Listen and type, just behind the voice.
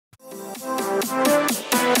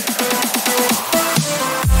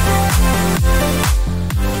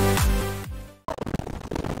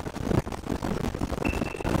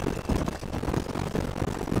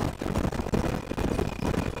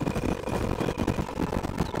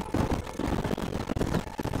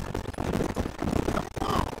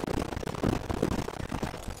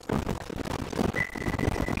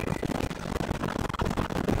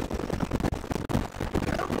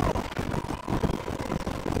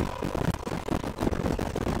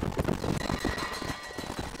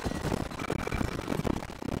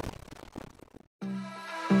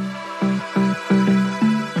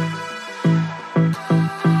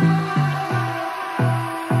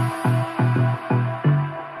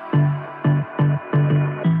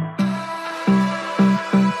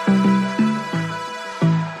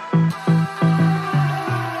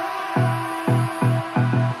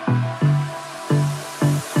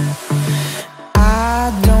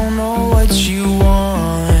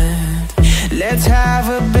Let's have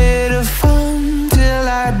a bit of fun till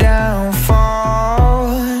I downfall.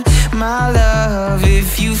 My love,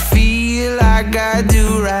 if you feel like I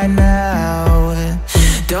do right now,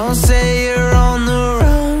 don't say you're on the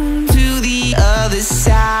run to the other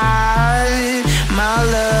side, my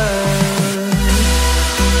love.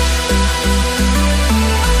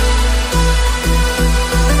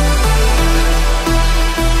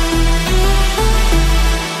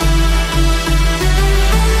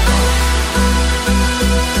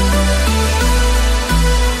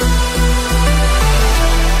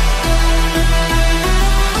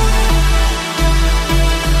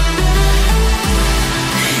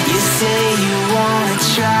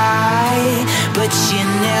 But you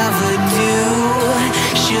never do.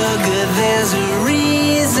 Sugar, there's a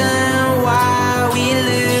reason why we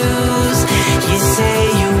lose. You say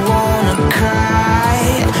you wanna cry,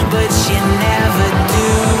 but you never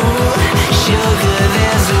do. Sugar,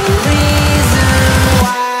 there's a reason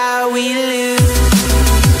why we lose.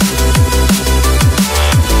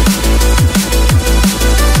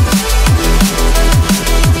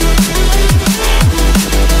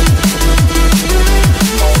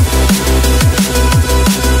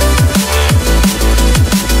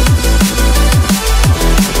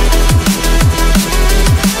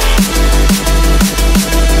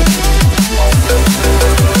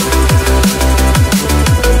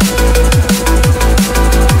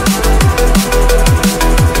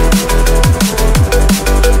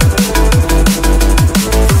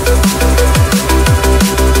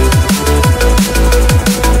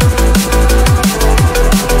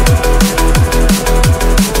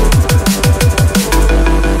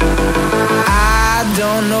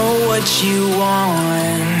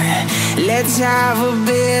 Let's have a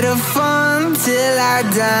bit of fun till I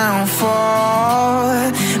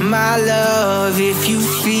downfall. My love, if you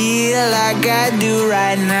feel like I do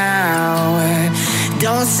right now,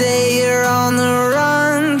 don't say you're on the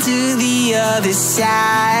run to the other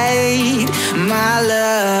side, my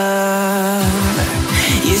love.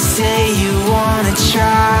 You say you wanna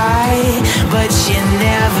try, but you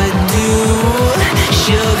never do.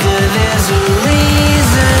 Sugar, there's a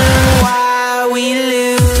reason why we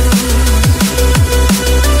lose.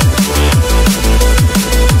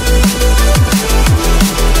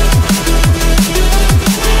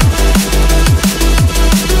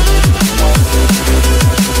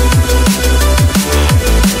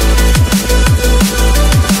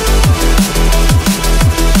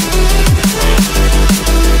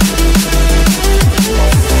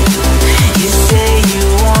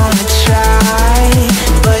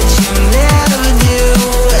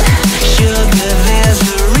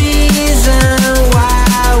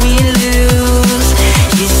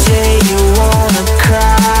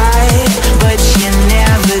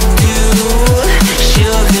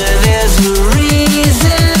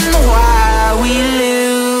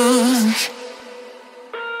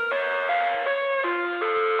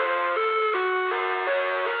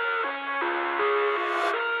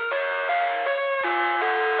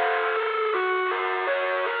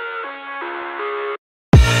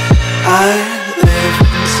 I live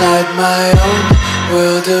inside my own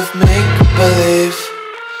world of make-believe.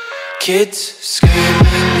 Kids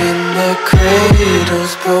screaming in their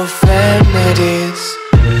cradles, profanities.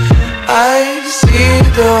 I see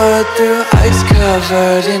the world through ice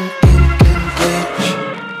covered in ink and bleach.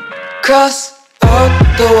 Cross out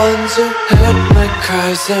the ones who heard my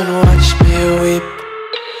cries and watched me weep.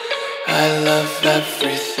 I love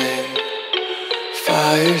everything.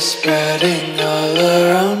 Fire spreading all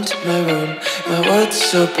around my room. My world's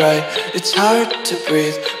so bright, it's hard to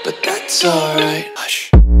breathe, but that's alright.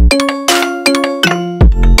 Hush.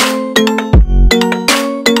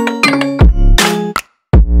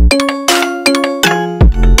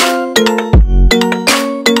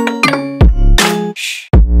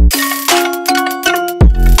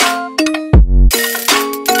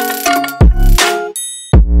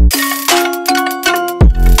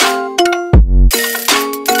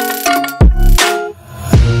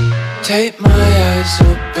 tape my eyes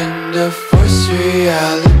open to force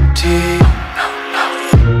reality.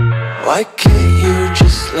 Why can't you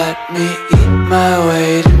just let me eat my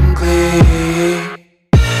weight in glee?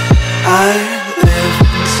 I live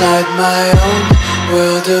inside my own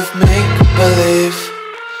world of make-believe.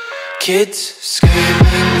 Kids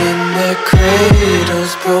screaming in their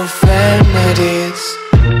cradles, profanities.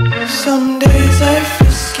 Some days I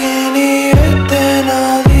feel skinnier than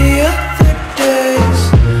all the other days.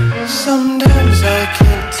 Sometimes I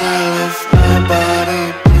can't tell if my body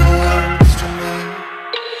belongs to me.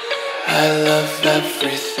 I love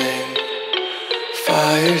everything.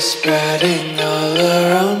 Fire spreading all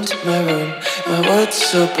around my room. My world's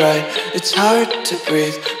so bright, it's hard to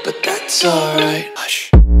breathe, but that's alright. Hush.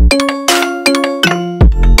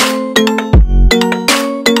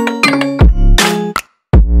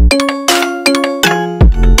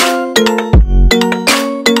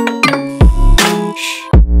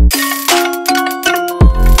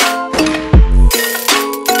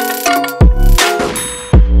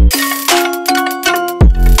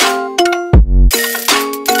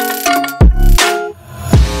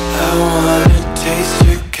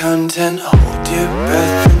 Hold your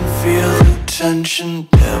breath and feel the tension.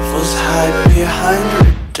 Devils hide behind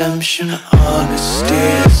redemption. Honesty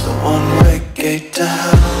is a one-way gate to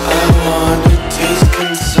hell. I wanna taste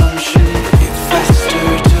consumption. Breathe faster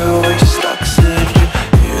to waste oxygen.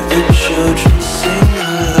 Hear the children sing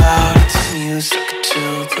aloud. It's music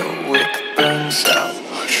till the wick burns out.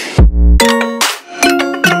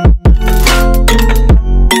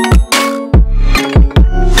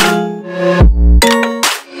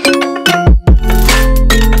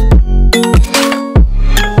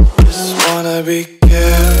 Be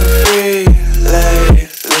carefree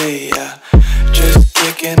lately, yeah. Just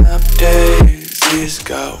kicking up daisies.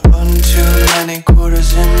 Got one too many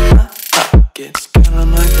quarters in my pockets.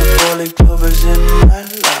 Counting like the 4-leaf clovers in my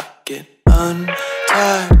locket.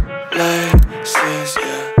 Untied laces,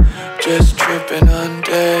 yeah. Just tripping on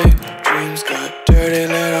daydreams. Got dirty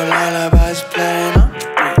little lullabies playing on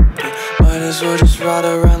repeat. Might as well just ride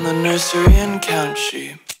around the nursery and count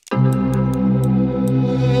sheep.